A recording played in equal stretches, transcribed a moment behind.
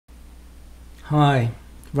Hi,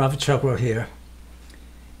 Robert Chuckrow here.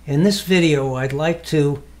 In this video, I'd like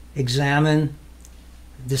to examine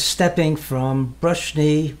the stepping from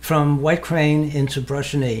white crane into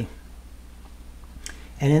brush knee.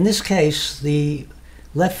 And in this case, the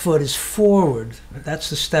left foot is forward, that's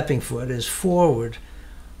the stepping foot, is forward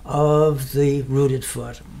of the rooted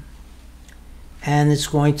foot. And it's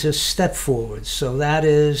going to step forward. So that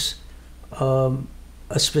is a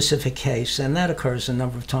specific case, and that occurs a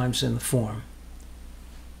number of times in the form.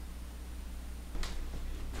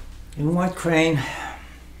 In white crane,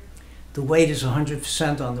 the weight is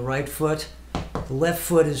 100% on the right foot. The left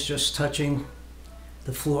foot is just touching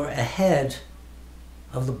the floor ahead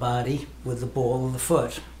of the body with the ball of the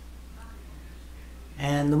foot.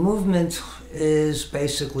 And the movement is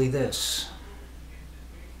basically this.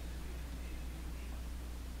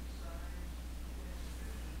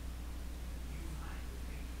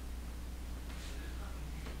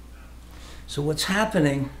 So what's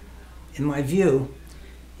happening, in my view,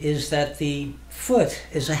 is that the foot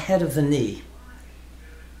is ahead of the knee.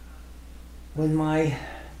 When my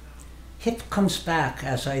hip comes back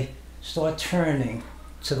as I start turning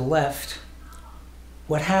to the left,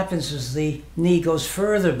 what happens is the knee goes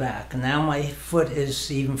further back, and now my foot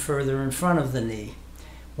is even further in front of the knee.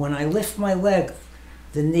 When I lift my leg,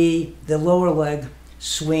 the lower leg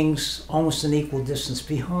swings almost an equal distance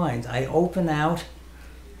behind. I open out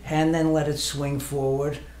and then let it swing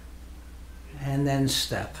forward and then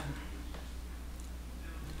step.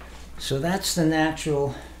 So that's the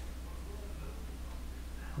natural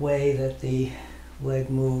way that the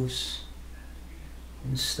leg moves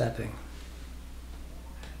in stepping,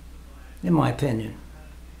 in my opinion.